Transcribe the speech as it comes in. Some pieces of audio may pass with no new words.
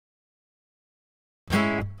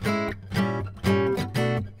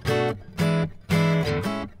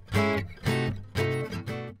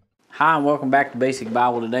Hi, and welcome back to Basic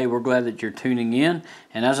Bible Today. We're glad that you're tuning in.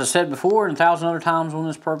 And as I said before and 1,000 other times on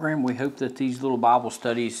this program, we hope that these little Bible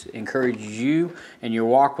studies encourage you and your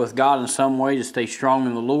walk with God in some way to stay strong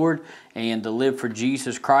in the Lord and to live for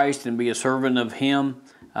Jesus Christ and be a servant of Him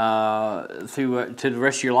to the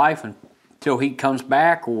rest of your life until He comes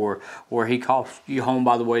back or He calls you home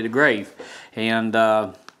by the way of the grave. And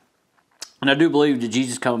I do believe that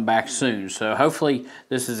Jesus is coming back soon. So hopefully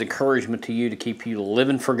this is encouragement to you to keep you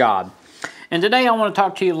living for God. And today I want to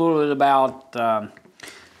talk to you a little bit about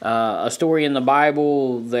a story in the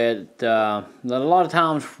Bible that a lot of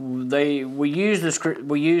times we use it, but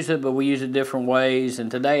we use it different ways. And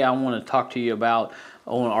today I want to talk to you about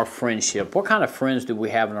our friendship. What kind of friends do we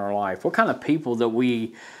have in our life? What kind of people that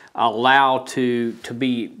we allow to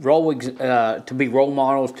be role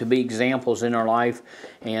models, to be examples in our life?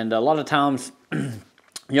 And a lot of times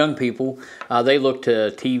young people, they look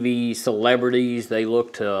to TV celebrities, they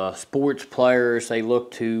look to sports players, they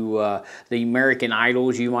look to the American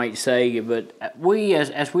Idols, you might say. But we,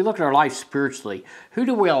 as we look at our life spiritually, who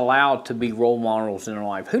do we allow to be role models in our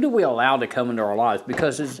life? Who do we allow to come into our lives?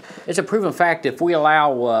 Because it's a proven fact, if we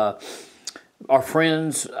allow our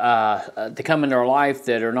friends to come into our life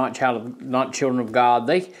that are not children of God,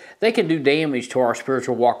 they can do damage to our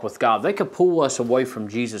spiritual walk with God. They can pull us away from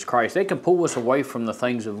Jesus Christ. They can pull us away from the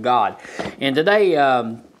things of God. And today,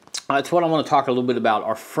 that's what I want to talk a little bit about,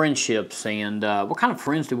 our friendships and what kind of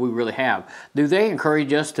friends do we really have? Do they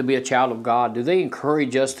encourage us to be a child of God? Do they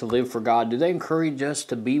encourage us to live for God? Do they encourage us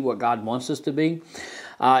to be what God wants us to be?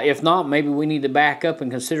 If not, maybe we need to back up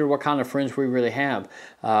and consider what kind of friends we really have.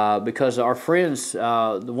 Because our friends,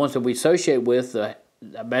 the ones that we associate with,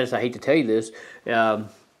 as I hate to tell you this,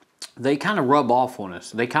 they kind of rub off on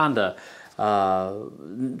us. They kind of,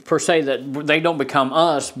 per se, that they don't become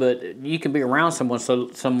us, but you can be around someone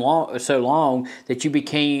so long that you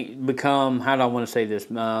become, how do I want to say this,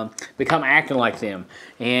 become acting like them.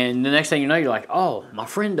 And the next thing you know, you're like, oh, my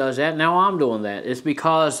friend does that, now I'm doing that. It's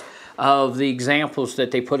because of the examples that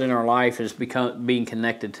they put in our life is being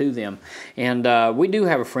connected to them. And we do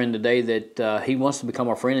have a friend today that he wants to become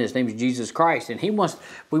our friend. His name is Jesus Christ, and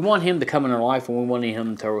we want him to come in our life, and we want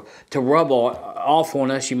him to rub off on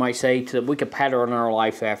us, you might say, so that we can pattern our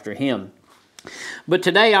life after him. But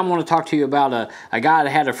today I want to talk to you about a guy that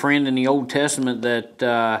had a friend in the Old Testament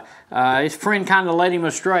that his friend kind of led him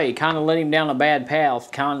astray, kind of led him down a bad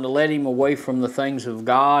path, kind of led him away from the things of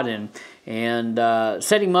God and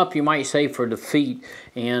set him up, you might say, for defeat.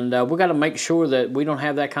 And we've got to make sure that we don't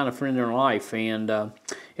have that kind of friend in our life. And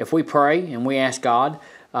if we pray and we ask God,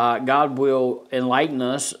 God will enlighten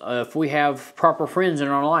us if we have proper friends in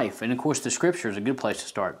our life. And of course, the Scripture is a good place to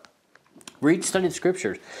start. Study the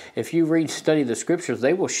Scriptures. If you study the Scriptures,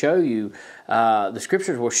 they will show you, the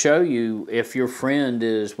Scriptures will show you if your friend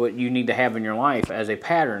is what you need to have in your life as a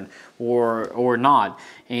pattern or not.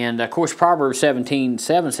 And of course, Proverbs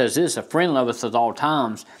 17:7 says this: a friend loveth at all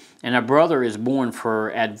times, and a brother is born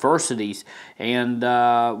for adversities. And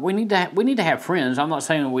we need to have friends. I'm not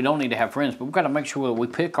saying that we don't need to have friends, but we've got to make sure that we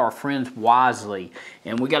pick our friends wisely.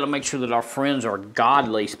 And we got to make sure that our friends are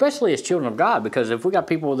godly, especially as children of God. Because if we got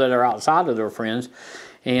people that are outside of their friends,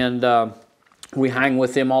 and we hang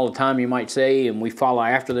with them all the time, you might say, and we follow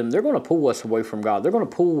after them, they're going to pull us away from God. They're going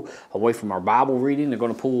to pull away from our Bible reading. They're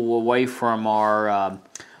going to pull away from our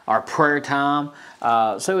prayer time.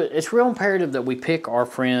 So it's real imperative that we pick our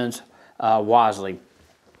friends wisely.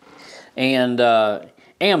 And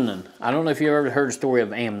Amnon, I don't know if you've ever heard the story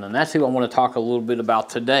of Amnon. That's who I want to talk a little bit about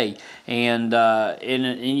today. And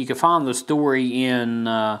you can find the story in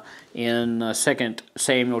 2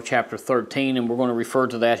 Samuel chapter 13, and we're going to refer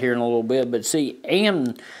to that here in a little bit. But see,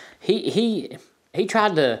 Amnon, he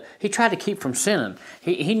tried to keep from sinning.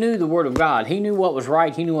 He knew the Word of God. He knew what was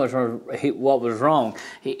right. He knew what was wrong.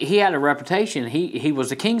 He had a reputation. He was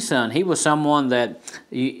the king's son. He was someone that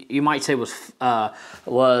you might say was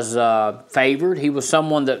favored. He was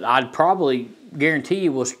someone that I'd probably guarantee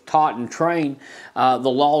you was taught and trained the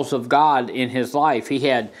laws of God in his life. He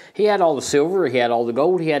had all the silver. He had all the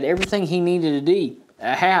gold. He had everything he needed to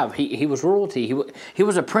have. He was royalty. He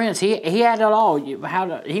was a prince. He had it all. He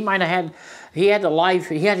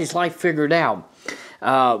had his life figured out.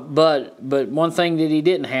 But one thing that he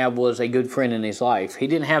didn't have was a good friend in his life. He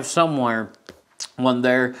didn't have a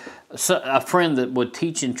friend that would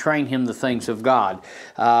teach and train him the things of God.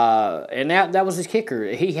 And that was his kicker.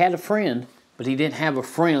 He had a friend, but he didn't have a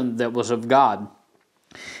friend that was of God.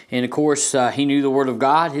 And of course, he knew the Word of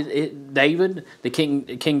God. David,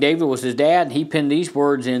 King David was his dad. He penned these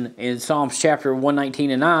words in Psalms chapter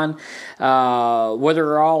 119 and 9.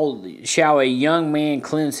 Whether all shall a young man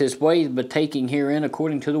cleanse his ways, but taking herein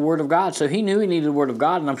according to the Word of God. So he knew he needed the Word of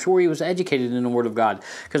God, and I'm sure he was educated in the Word of God.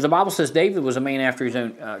 Because the Bible says David was a man after his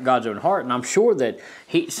own God's own heart, and I'm sure that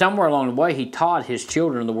somewhere along the way he taught his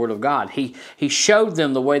children the Word of God. He showed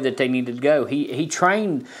them the way that they needed to go. He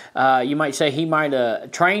trained, you might say he might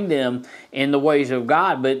have trained them in the ways of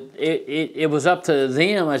God, but it was up to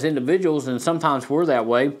them as individuals, and sometimes we're that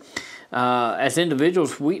way. As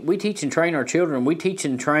individuals, we teach and train our children. We teach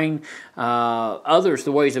and train others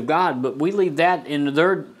the ways of God, but we leave that in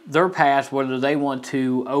their past, whether they want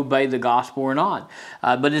to obey the gospel or not.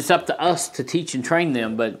 But it's up to us to teach and train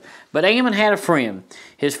them. But Ammon had a friend.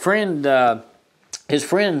 His friend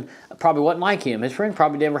probably wasn't like him. His friend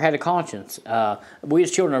probably never had a conscience. We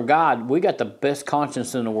as children of God, we got the best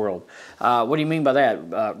conscience in the world. What do you mean by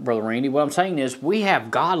that, Brother Randy? What I'm saying is we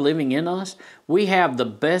have God living in us. We have the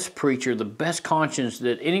best preacher, the best conscience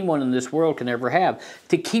that anyone in this world can ever have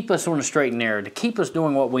to keep us on the straight and narrow, to keep us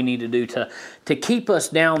doing what we need to do, to keep us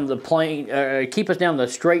down the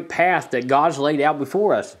straight path that God's laid out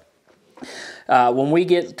before us. When we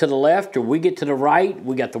get to the left or we get to the right,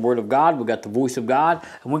 we got the Word of God, we got the voice of God,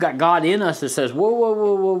 and we got God in us that says, whoa, whoa,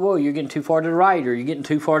 whoa, whoa, whoa, you're getting too far to the right, or you're getting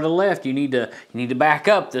too far to the left. You need to back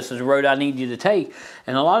up. This is the road I need you to take.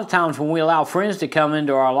 And a lot of times when we allow friends to come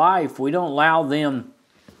into our life, we don't allow them.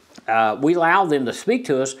 We allow them to speak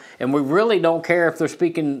to us, and we really don't care if they're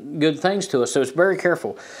speaking good things to us. So it's very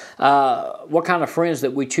careful what kind of friends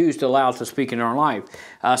that we choose to allow to speak in our life.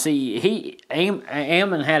 See,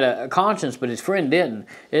 Ammon had a conscience, but his friend didn't.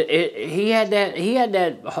 He had that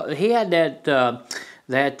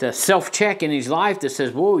self-check in his life that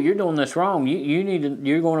says, "Whoa, you're doing this wrong.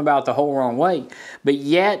 You're going about the whole wrong way." But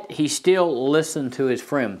yet he still listened to his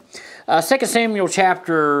friend. 2 Samuel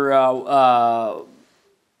chapter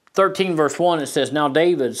 13 verse 1, it says, "Now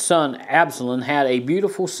David's son Absalom had a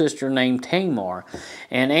beautiful sister named Tamar,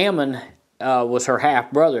 and Ammon was her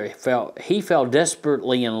half-brother. He fell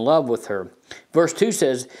desperately in love with her." Verse 2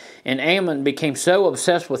 says, "And Ammon became so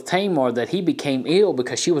obsessed with Tamar that he became ill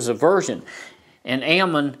because she was a virgin. And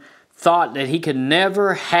Ammon thought that he could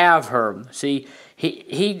never have her." See,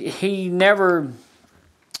 he never...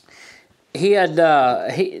 nothing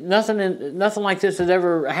like this had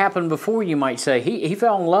ever happened before, you might say. He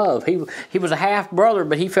fell in love. He was a half brother,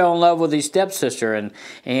 but he fell in love with his stepsister,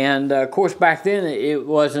 and of course back then it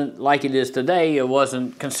wasn't like it is today. It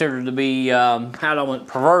wasn't considered to be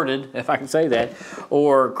perverted, if I can say that,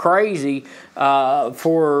 or crazy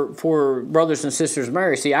for brothers and sisters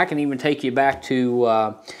married. See, I can even take you back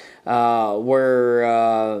to where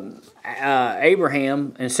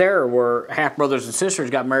Abraham and Sarah were half brothers and sisters,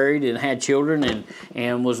 got married and had children,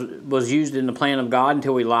 and was used in the plan of God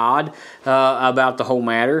until he lied about the whole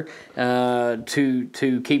matter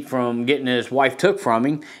to keep from getting his wife took from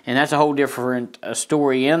him, and that's a whole different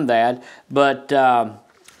story in that. But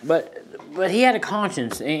he had a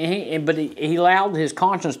conscience, but he allowed his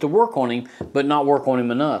conscience to work on him, but not work on him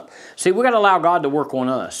enough. See, we got to allow God to work on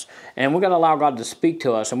us, and we got to allow God to speak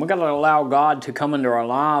to us, and we got to allow God to come into our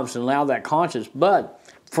lives and allow that conscience. But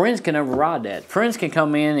friends can override that. Friends can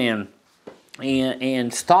come in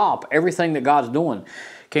and stop everything that God's doing.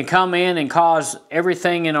 Can come in and cause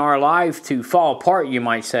everything in our life to fall apart, you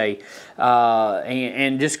might say,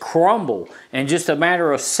 and just crumble in just a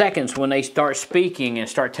matter of seconds when they start speaking and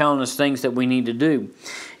start telling us things that we need to do.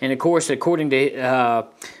 And of course, according to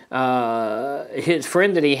his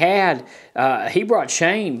friend that he had, he brought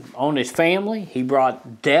shame on his family. He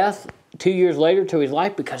brought death 2 years later to his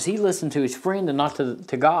life because he listened to his friend and not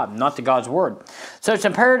to God, not to God's Word. So it's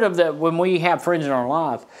imperative that when we have friends in our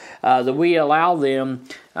life, that we allow them,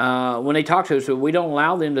 when they talk to us, that we don't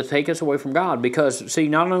allow them to take us away from God. Because, see,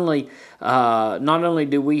 not only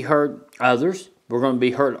do we hurt others, we're going to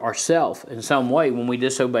be hurt ourselves in some way when we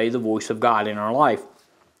disobey the voice of God in our life.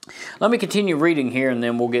 Let me continue reading here, and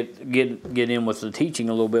then we'll get in with the teaching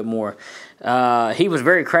a little bit more. He was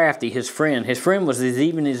very crafty, his friend. His friend was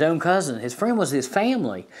even his own cousin. His friend was his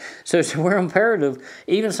family. So we're imperative,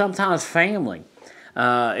 even sometimes family,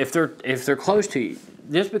 if they're close to you,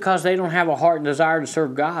 just because they don't have a heart and desire to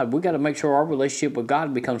serve God, we got to make sure our relationship with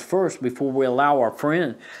God becomes first before we allow our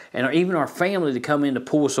friend and even our family to come in to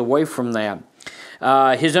pull us away from that.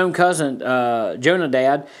 His own cousin,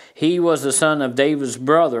 Jonadab, he was the son of David's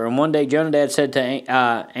brother. And one day Jonadab said to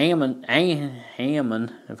Ammon,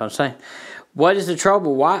 if I'm saying, "What is the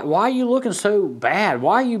trouble? Why are you looking so bad?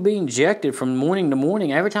 Why are you being dejected from morning to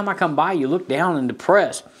morning? Every time I come by, you look down and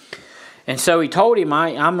depressed." And so he told him,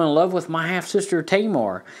 I'm in love with my half-sister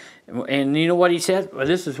Tamar. And you know what he said? Well,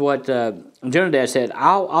 this is what Jonadab said.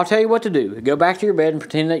 I'll tell you what to do. Go back to your bed and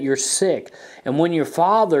pretend that you're sick. And when your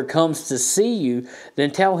father comes to see you,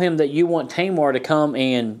 then tell him that you want Tamar to come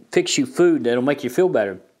and fix you food that'll make you feel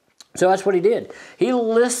better. So that's what he did. He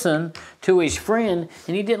listened to his friend,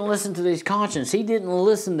 and he didn't listen to his conscience. He didn't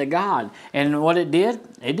listen to God. And what it did,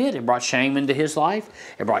 it brought shame into his life.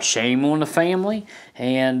 It brought shame on the family,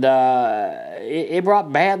 and it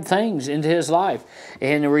brought bad things into his life.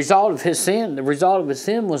 And the result of his sin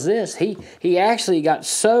was this. He actually got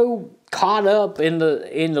so caught up in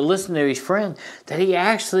the listening to his friend that he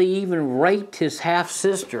actually even raped his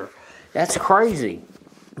half-sister. That's crazy.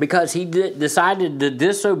 Because he decided to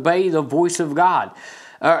disobey the voice of God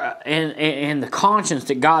and the conscience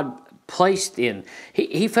that God placed in.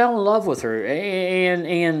 He fell in love with her,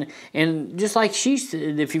 and just like she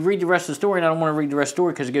said, if you read the rest of the story, and I don't want to read the rest of the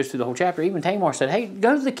story because it goes through the whole chapter, even Tamar said, hey,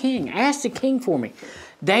 go to the king, ask the king for me.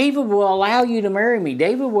 David will allow you to marry me.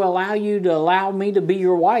 David will allow me to be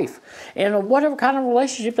your wife. And whatever kind of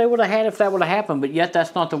relationship they would have had if that would have happened, but yet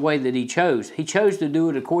that's not the way that he chose. He chose to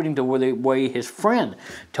do it according to the way his friend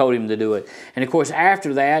told him to do it. And of course,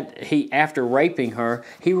 after that, after raping her,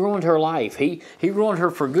 he ruined her life. He ruined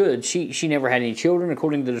her for good. She never had any children,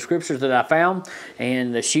 according to the scriptures that I found,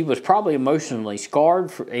 and she was probably emotionally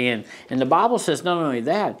scarred. And the Bible says not only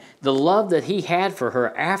that, the love that he had for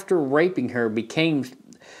her after raping her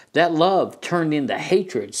that love turned into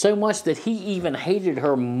hatred, so much that he even hated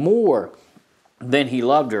her more than he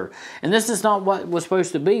loved her. And this is not what it was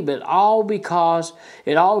supposed to be, but all because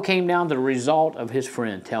it all came down to the result of his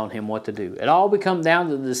friend telling him what to do. It all became down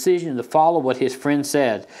to the decision to follow what his friend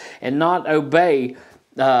said and not obey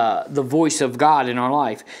the voice of God in our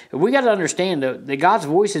life. We got to understand that God's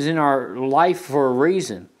voice is in our life for a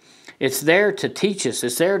reason. It's there to teach us.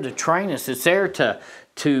 It's there to train us. It's there to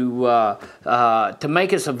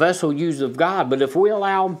make us a vessel used of God. But if we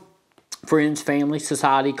allow friends, family,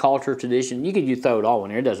 society, culture, tradition, you throw it all in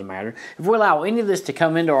there, it doesn't matter. If we allow any of this to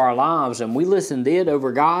come into our lives and we listen to it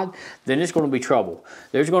over God, then it's going to be trouble.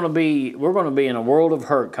 We're going to be in a world of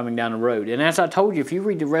hurt coming down the road. And as I told you, if you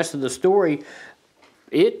read the rest of the story,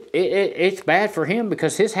 it's bad for him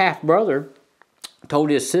because his half-brother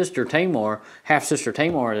told his sister Tamar, half-sister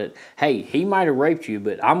Tamar, that hey, he might have raped you,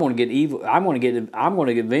 but I'm going to get evil. I'm going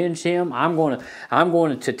to avenge him. I'm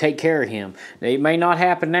going to take care of him. It may not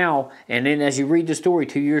happen now. And then, as you read the story,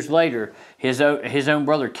 2 years later, his own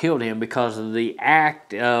brother killed him because of the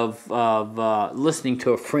act of listening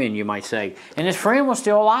to a friend, you might say. And his friend was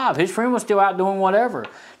still alive. His friend was still out doing whatever.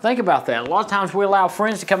 Think about that. A lot of times we allow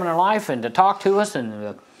friends to come in our life and to talk to us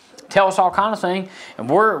and tell us all kind of things, and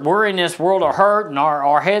we're in this world of hurt, and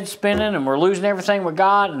our head's spinning, and we're losing everything with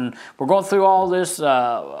God, and we're going through all this, if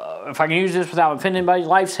I can use this without offending anybody,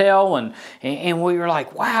 life's hell, and we were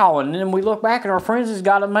like, wow, and then we look back and our friends has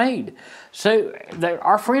got it made. So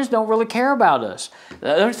our friends don't really care about us.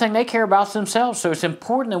 The only thing they care about is themselves. So it's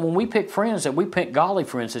important that when we pick friends, that we pick godly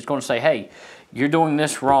friends that's going to say, hey, you're doing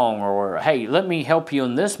this wrong, or hey, let me help you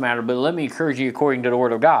in this matter, but let me encourage you according to the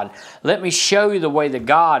Word of God. Let me show you the way that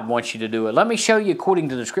God wants you to do it. Let me show you according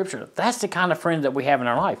to the Scripture. That's the kind of friend that we have in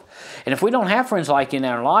our life. And if we don't have friends like in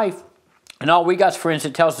our life, and all we got is friends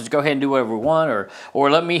that tell us to go ahead and do whatever we want, or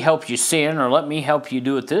let me help you sin, or let me help you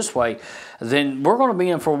do it this way, then we're going to be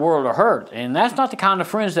in for a world of hurt. And that's not the kind of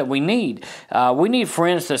friends that we need. We need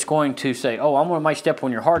friends that's going to say, oh, I'm going to might step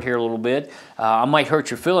on your heart here a little bit. I might hurt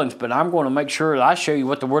your feelings, but I'm going to make sure that I show you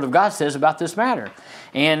what the Word of God says about this matter.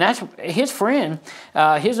 And that's his friend,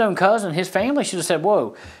 his own cousin, his family should have said,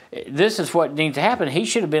 whoa, this is what needs to happen. He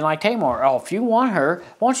should have been like Tamar. Oh, if you want her,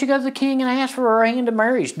 why don't you go to the king and ask for her hand in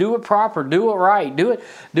marriage? Do it proper. Do it right. Do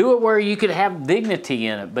it where you could have dignity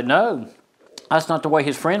in it. But no, that's not the way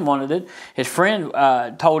his friend wanted it. His friend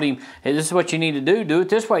told him, hey, this is what you need to do. Do it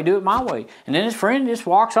this way. Do it my way. And then his friend just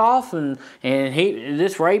walks off, and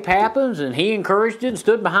this rape happens, and he encouraged it and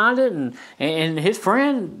stood behind it. And his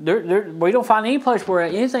friend, we don't find any place where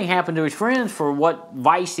anything happened to his friends for what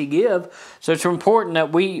advice he give. So it's important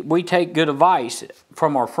that we take good advice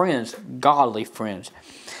from our friends, godly friends.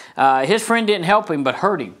 His friend didn't help him, but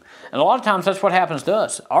hurt him. And a lot of times that's what happens to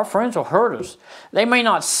us. Our friends will hurt us. They may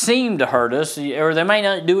not seem to hurt us, or they may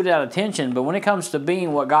not do it out of tension, but when it comes to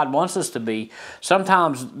being what God wants us to be,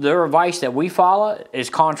 sometimes their advice that we follow is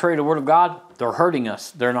contrary to the Word of God. They're hurting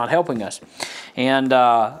us. They're not helping us. And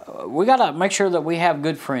we got to make sure that we have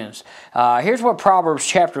good friends. Here's what Proverbs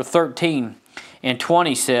chapter 13 and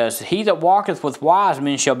 20 says, "He that walketh with wise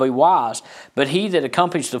men shall be wise, but he that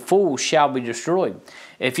accompanies the fool shall be destroyed."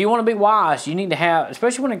 If you want to be wise, you need to have,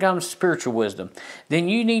 especially when it comes to spiritual wisdom, then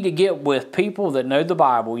you need to get with people that know the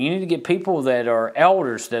Bible. You need to get people that are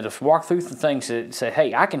elders that have walked through the things that say,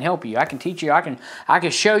 "Hey, I can help you. I can teach you. I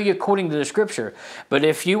can show you according to the Scripture." But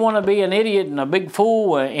if you want to be an idiot and a big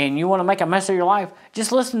fool and you want to make a mess of your life,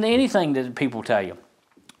 just listen to anything that people tell you.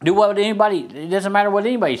 Do what anybody, it doesn't matter what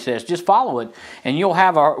anybody says, just follow it, and you'll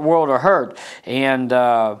have a world of hurt. And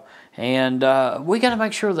we got to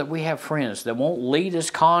make sure that we have friends that won't lead us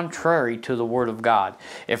contrary to the Word of God.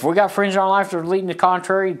 If we got friends in our life that are leading us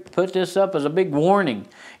contrary, put this up as a big warning.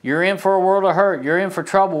 You're in for a world of hurt. You're in for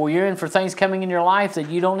trouble. You're in for things coming in your life that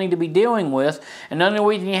you don't need to be dealing with. And the only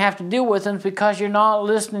reason you have to deal with them is because you're not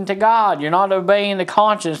listening to God. You're not obeying the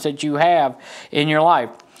conscience that you have in your life.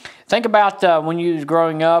 Think about when you was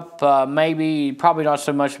growing up, probably not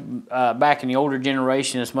so much back in the older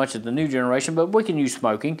generation as much as the new generation, but we can use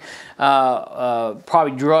smoking.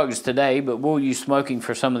 Probably drugs today, but we'll use smoking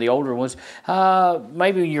for some of the older ones.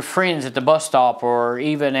 Maybe your friends at the bus stop or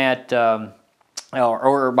even at...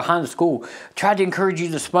 or behind the school tried to encourage you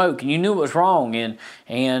to smoke, and you knew it was wrong, and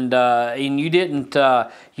you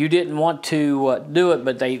didn't want to do it,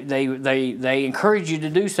 but they encouraged you to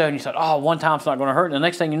do so, and you thought, oh, one time's not going to hurt. And the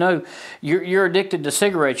next thing you know, you're addicted to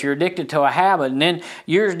cigarettes, you're addicted to a habit, and then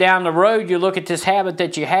years down the road, you look at this habit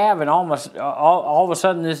that you have, and almost all of a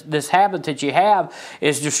sudden, this habit that you have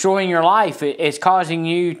is destroying your life. It's causing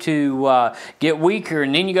you to get weaker,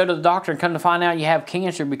 and then you go to the doctor and come to find out you have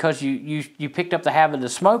cancer because you picked up the habit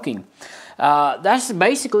of smoking. That's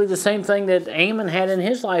basically the same thing that Ammon had in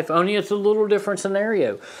his life, only it's a little different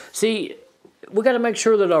scenario. See, we got to make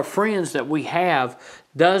sure that our friends that we have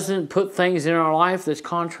doesn't put things in our life that's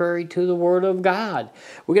contrary to the Word of God.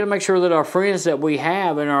 We got to make sure that our friends that we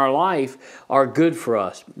have in our life are good for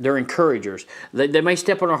us. They're encouragers. They may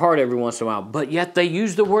step on our heart every once in a while, but yet they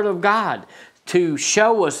use the Word of God to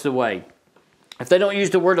show us the way. If they don't use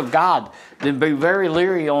the Word of God, then be very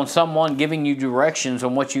leery on someone giving you directions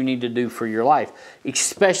on what you need to do for your life,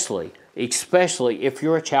 especially if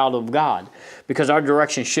you're a child of God, because our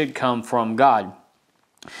direction should come from God.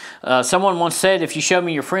 Someone once said, if you show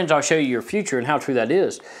me your friends, I'll show you your future, and how true that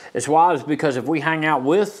is. It's wise because if we hang out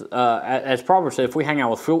with, as Proverbs said, if we hang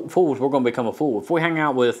out with fools, we're going to become a fool. If we hang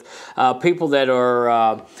out with people that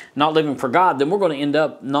are not living for God, then we're going to end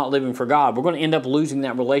up not living for God. We're going to end up losing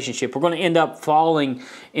that relationship. We're going to end up falling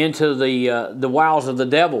into the wiles of the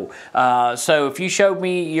devil. So if you show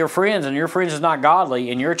me your friends and your friends is not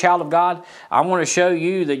godly and you're a child of God, I want to show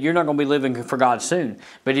you that you're not going to be living for God soon.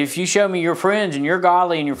 But if you show me your friends and you're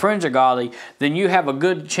godly and your friends are godly, then you have a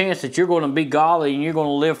good chance that you're going to be godly and you're going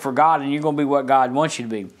to live for God and you're going to be what God wants you to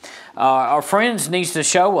be. Our friends needs to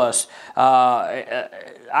show us. I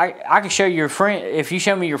can show you your friend. If you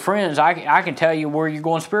show me your friends, I can tell you where you're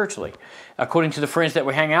going spiritually, according to the friends that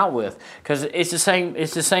we hang out with. Because it's the same.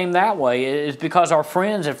 It's the same that way. It's because our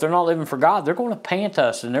friends, if they're not living for God, they're going to pant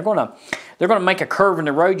us, and they're going to make a curve in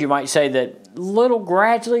the road. You might say that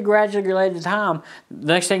gradually at a time. The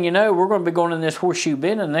next thing you know, we're going to be going in this horseshoe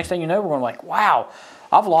bend, and the next thing you know, we're going to like, wow,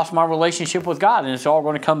 I've lost my relationship with God, and it's all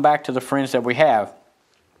going to come back to the friends that we have.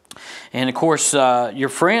 And of course, your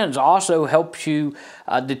friends also help you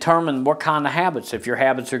determine what kind of habits. If your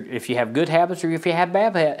habits are, if you have good habits or if you have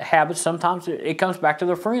bad habits, sometimes it comes back to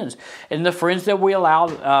the friends and the friends that we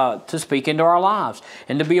allow to speak into our lives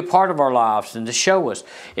and to be a part of our lives and to show us.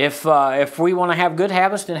 If we want to have good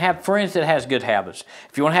habits, then have friends that has good habits.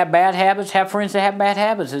 If you want to have bad habits, have friends that have bad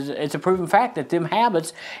habits. It's a proven fact that them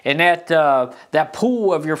habits and that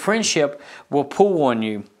pool of your friendship will pull on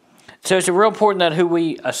you. So it's real important that who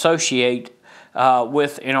we associate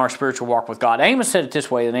with in our spiritual walk with God. Amos said it this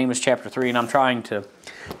way in Amos chapter 3, and I'm trying to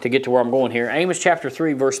get to where I'm going here. Amos chapter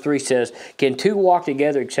 3, verse 3 says, "Can two walk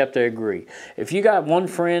together except they agree?" If you got one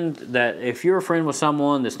friend if you're a friend with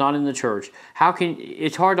someone that's not in the church,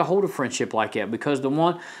 it's hard to hold a friendship like that, because the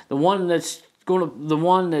one that's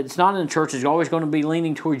not in the church is always going to be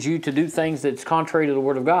leaning towards you to do things that's contrary to the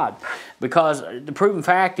Word of God. Because the proven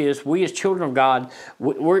fact is, we as children of God,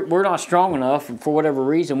 we're not strong enough, and for whatever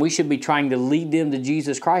reason, we should be trying to lead them to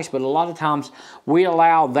Jesus Christ. But a lot of times, we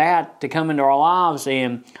allow that to come into our lives,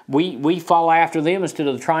 and we follow after them instead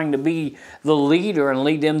of trying to be the leader and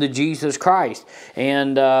lead them to Jesus Christ.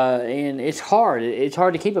 And it's hard. It's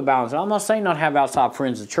hard to keep a balance. I'm not saying not have outside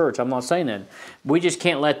friends at church. I'm not saying that. We just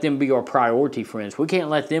can't let them be our priority friends. We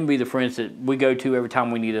can't let them be the friends that we go to every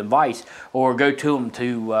time we need advice, or go to them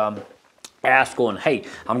ask going, hey,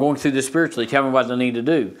 I'm going through this spiritually, tell me what I need to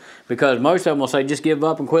do. Because most of them will say, just give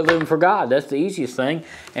up and quit living for God. That's the easiest thing.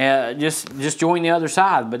 Just join the other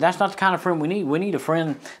side. But that's not the kind of friend we need. We need a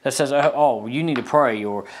friend that says, oh, you need to pray.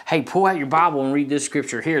 Or, hey, pull out your Bible and read this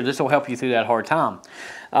scripture here. This will help you through that hard time.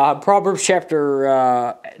 Proverbs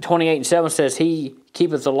chapter 28:7 says, he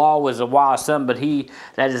keepeth the law with a wise son, but he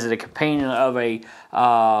that is the companion of a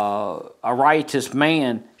righteous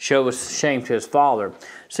man showeth shame to his father.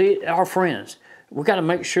 See, our friends, we got to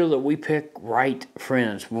make sure that we pick right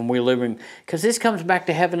friends when we're living, because this comes back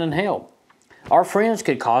to heaven and hell. Our friends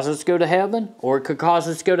could cause us to go to heaven, or it could cause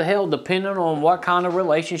us to go to hell, depending on what kind of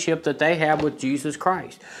relationship that they have with Jesus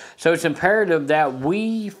Christ. So it's imperative that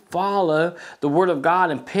we follow the Word of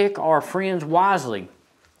God and pick our friends wisely.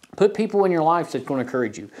 Put people in your life that's going to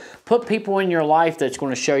encourage you. Put people in your life that's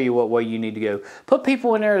going to show you what way you need to go. Put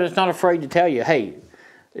people in there that's not afraid to tell you, hey,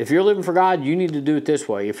 if you're living for God, you need to do it this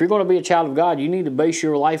way. If you're going to be a child of God, you need to base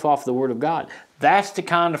your life off the Word of God. That's the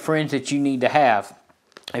kind of friends that you need to have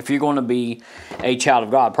if you're going to be a child of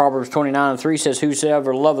God. Proverbs 29:3 says,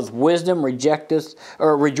 whosoever loveth wisdom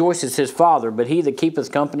rejoiceth his father, but he that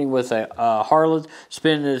keepeth company with a harlot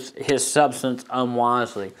spendeth his substance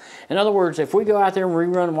unwisely. In other words, if we go out there and we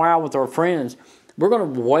run wild with our friends, we're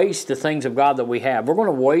going to waste the things of God that we have. We're going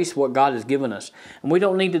to waste what God has given us. And we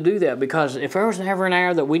don't need to do that, because if there was ever an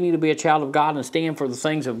hour that we need to be a child of God and stand for the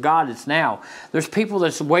things of God, it's now. There's people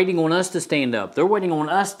that's waiting on us to stand up. They're waiting on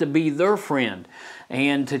us to be their friend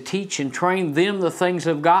and to teach and train them the things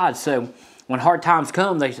of God. So when hard times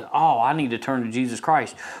come, they say, oh, I need to turn to Jesus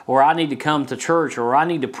Christ, or I need to come to church, or I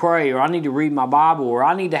need to pray, or I need to read my Bible, or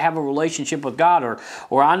I need to have a relationship with God,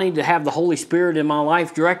 or I need to have the Holy Spirit in my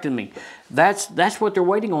life directing me. That's what they're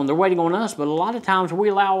waiting on. They're waiting on us. But a lot of times we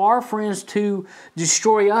allow our friends to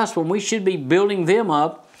destroy us when we should be building them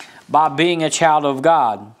up by being a child of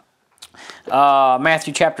God.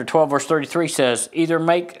 Matthew chapter 12 verse 33 says, either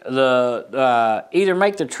make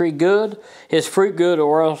the tree good, his fruit good,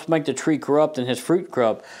 or else make the tree corrupt and his fruit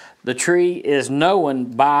corrupt. The tree is known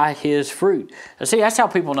by his fruit. Now, see, that's how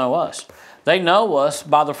people know us. They know us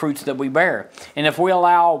by the fruits that we bear. And if we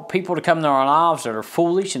allow people to come into our lives that are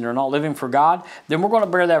foolish and they're not living for God, then we're going to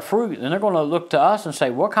bear that fruit. And they're going to look to us and say,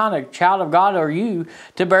 what kind of child of God are you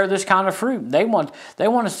to bear this kind of fruit? They want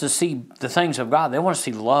us to see the things of God. They want to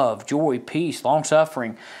see love, joy, peace,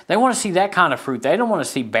 long-suffering. They want to see that kind of fruit. They don't want to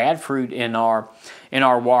see bad fruit in our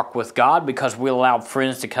walk with God, because we allow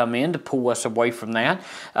friends to come in to pull us away from that,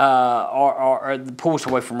 or pull us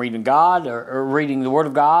away from reading God, or reading the Word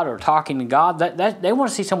of God, or talking to God. They want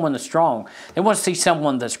to see someone that's strong. They want to see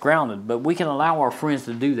someone that's grounded, but we can allow our friends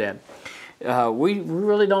to do that. We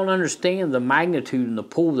really don't understand the magnitude and the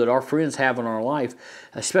pull that our friends have in our life,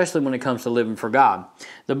 especially when it comes to living for God.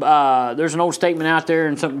 There's an old statement out there,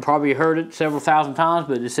 and something probably heard it several thousand times,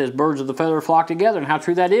 but it says, birds of the feather flock together, and how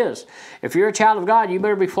true that is. If you're a child of God, you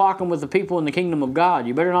better be flocking with the people in the kingdom of God.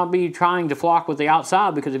 You better not be trying to flock with the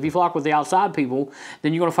outside, because if you flock with the outside people,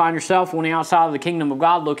 then you're going to find yourself on the outside of the kingdom of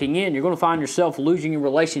God looking in. You're going to find yourself losing your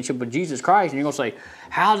relationship with Jesus Christ, and you're going to say,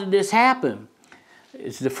 how did this happen?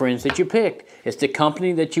 It's the friends that you picked. It's the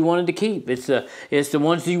company that you wanted to keep. It's the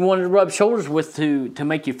ones that you wanted to rub shoulders with to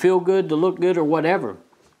make you feel good, to look good, or whatever.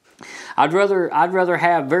 I'd rather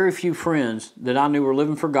have very few friends that I knew were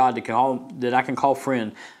living for God that I can call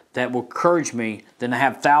friend, that will encourage me, than to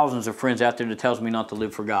have thousands of friends out there that tells me not to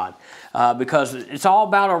live for God. Because it's all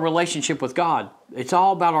about our relationship with God. It's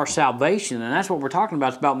all about our salvation, and that's what we're talking about.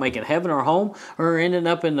 It's about making heaven our home, or ending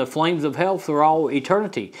up in the flames of hell for all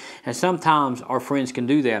eternity. And sometimes our friends can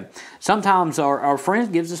do that. Sometimes our friends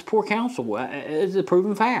gives us poor counsel. It's a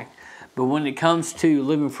proven fact. But when it comes to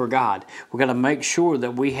living for God, we've got to make sure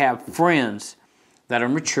that we have friends that are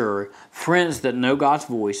mature, friends that know God's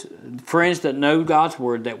voice, friends that know God's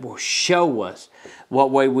Word, that will show us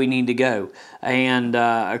what way we need to go. And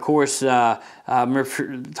of course,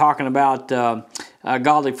 talking about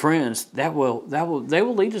godly friends, they will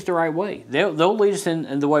lead us the right way. They'll lead us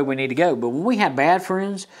in the way we need to go. But when we have bad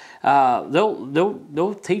friends, they'll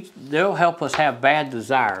help us have bad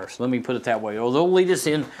desires. Let me put it that way. Or they'll lead us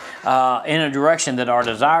in a direction that our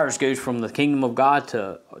desires goes from the kingdom of God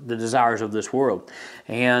to the desires of this world.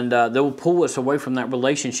 And they'll pull us away from that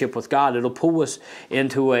relationship with God. It'll pull us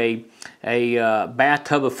into a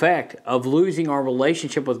bathtub effect of losing our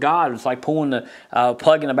relationship with God. It's like pulling the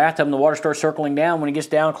plug in a bathtub and the water starts circling down. down. When it gets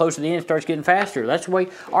down close to the end, it starts getting faster. That's the way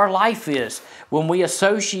our life is. When we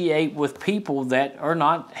associate with people that are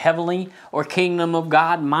not heavenly or kingdom of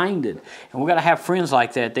God minded. And we got to have friends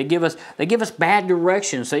like that. They give us bad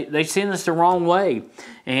directions. They send us the wrong way.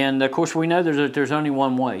 And of course we know there's only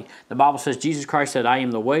one way. The Bible says Jesus Christ said, I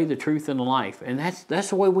am the way, the truth, and the life. And that's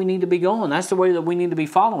the way we need to be going. That's the way that we need to be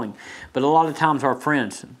following. But a lot of times our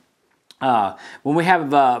friends, when we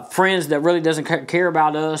have friends that really doesn't care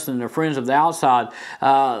about us and they're friends of the outside,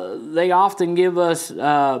 they often give us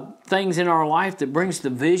things in our life that brings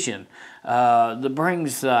division, that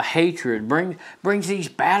brings hatred, brings these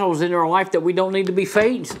battles in our life that we don't need to be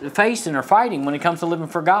facing or fighting when it comes to living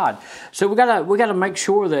for God. So we gotta make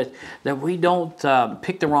sure that we don't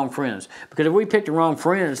pick the wrong friends. Because if we pick the wrong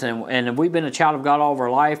friends and if we've been a child of God all of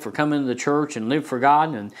our life, or come into the church and live for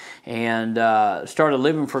God and started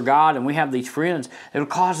living for God, and we have these friends, it'll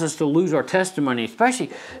cause us to lose our testimony,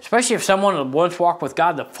 especially if someone that once walked with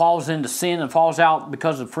God that falls into sin and falls out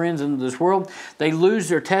because of friends in this world, they lose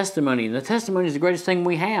their testimony. And the testimony is the greatest thing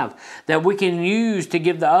we have that we can use to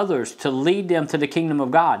give to others, to lead them to the kingdom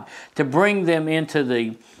of God, to bring them into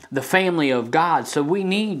the family of God. So we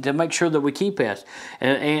need to make sure that we keep this.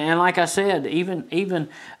 And like I said, even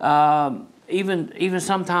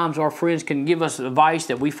sometimes our friends can give us advice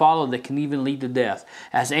that we follow that can even lead to death.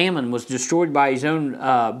 As Ammon was destroyed by his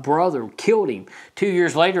own brother, killed him 2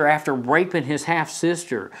 years later after raping his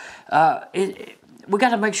half-sister. We got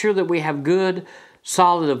to make sure that we have good,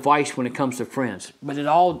 solid advice when it comes to friends. But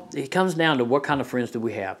it comes down to what kind of friends do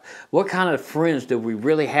we have? What kind of friends do we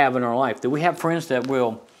really have in our life? Do we have friends that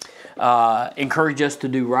will encourage us to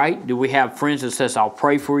do right? Do we have friends that says, I'll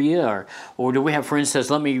pray for you? Or do we have friends that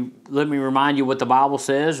says, let me remind you what the Bible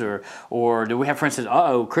says? Or do we have friends that says,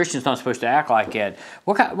 uh-oh, Christians not supposed to act like that?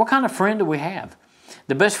 What kind of friend do we have?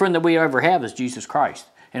 The best friend that we ever have is Jesus Christ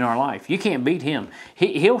in our life. You can't beat him.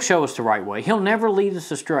 He'll show us the right way. He'll never lead us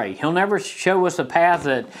astray. He'll never show us a path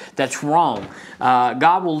that's wrong.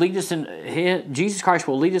 God will lead us Jesus Christ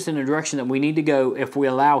will lead us in the direction that we need to go if we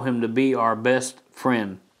allow him to be our best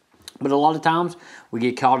friend. But a lot of times we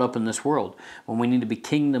get caught up in this world when we need to be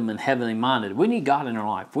kingdom and heavenly minded. We need God in our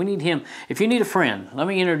life. We need him. If you need a friend, let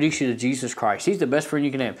me introduce you to Jesus Christ. He's the best friend you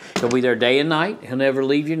can have. He'll be there day and night. He'll never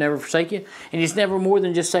leave you, never forsake you. And he's never more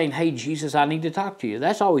than just saying, hey, Jesus, I need to talk to you.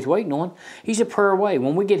 That's all he's waiting on. He's a prayer away.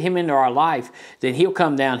 When we get him into our life, then he'll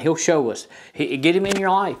come down. He'll show us. Get him in your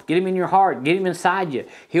life. Get him in your heart. Get him inside you.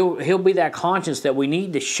 He'll be that conscience that we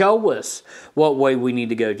need to show us what way we need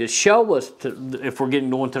to go. Just show us if we're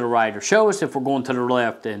going to the right, or show us if we're going to the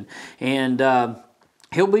left, and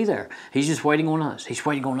he'll be there. He's just waiting on us. He's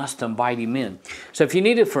waiting on us to invite him in. So if you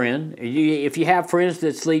need a friend, if you have friends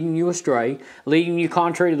that's leading you astray, leading you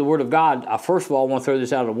contrary to the Word of God, I first of all want to throw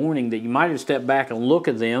this out a warning that you might have stepped back and look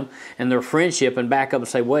at them and their friendship and back up and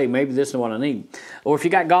say, wait, maybe this is what I need. Or if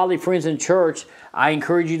you got godly friends in church, I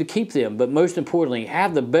encourage you to keep them. But most importantly,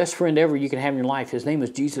 have the best friend ever you can have in your life. His name is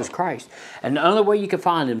Jesus Christ. And the only way you can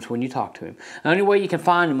find him is when you talk to him. The only way you can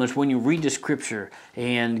find him is when you read the Scripture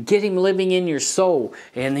and get him living in your soul.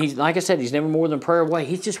 And he's, like I said, he's never more than prayer away.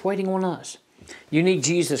 He's just waiting on us. You need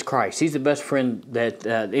Jesus Christ. He's the best friend that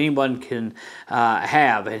anyone can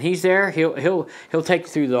have, and he's there. He'll take you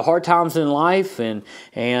through the hard times in life. And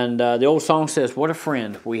the old song says, "What a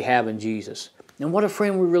friend we have in Jesus." And what a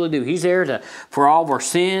friend we really do. He's there for all of our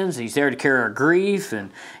sins. He's there to carry our grief.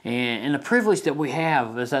 And the privilege that we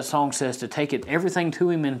have, as that song says, to take everything to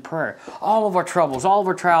him in prayer. All of our troubles, all of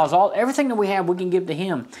our trials, everything that we have, we can give to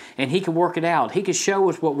him. And he can work it out. He can show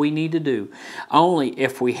us what we need to do. Only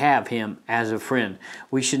if we have him as a friend.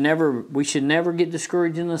 We should never get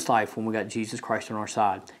discouraged in this life when we got Jesus Christ on our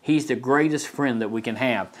side. He's the greatest friend that we can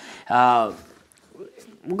have.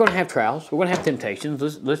 We're going to have trials. We're going to have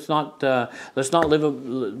temptations. Let's not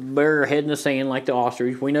bury our head in the sand like the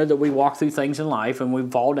ostrich. We know that we walk through things in life and we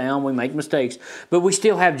fall down, we make mistakes, but we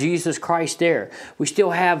still have Jesus Christ there. We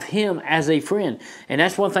still have him as a friend. And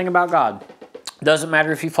that's one thing about God. Doesn't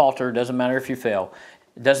matter if you falter. Doesn't matter if you fail.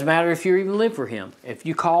 It doesn't matter if you even live for him. If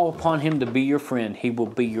you call upon him to be your friend, he will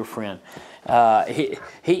be your friend.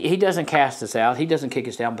 He doesn't cast us out. He doesn't kick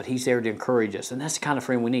us down, but he's there to encourage us. And that's the kind of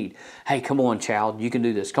friend we need. Hey, come on, child. You can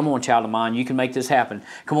do this. Come on, child of mine. You can make this happen.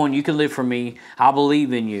 Come on, you can live for me. I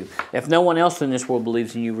believe in you. If no one else in this world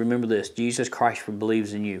believes in you, remember this. Jesus Christ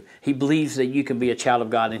believes in you. He believes that you can be a child of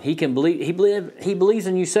God, and he believes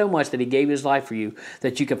in you so much that he gave his life for you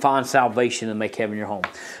that you can find salvation and make heaven your home.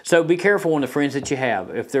 So be careful on the friends that you have.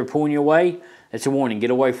 If they're pulling you away, It's a warning.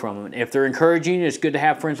 Get away from them. If they're encouraging you, it's good to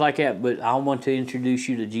have friends like that, but I want to introduce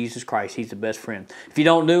you to Jesus Christ. He's the best friend. If you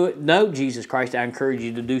don't know Jesus Christ, I encourage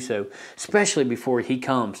you to do so, especially before He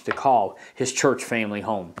comes to call His church family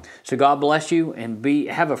home. So God bless you, and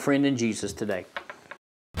have a friend in Jesus today.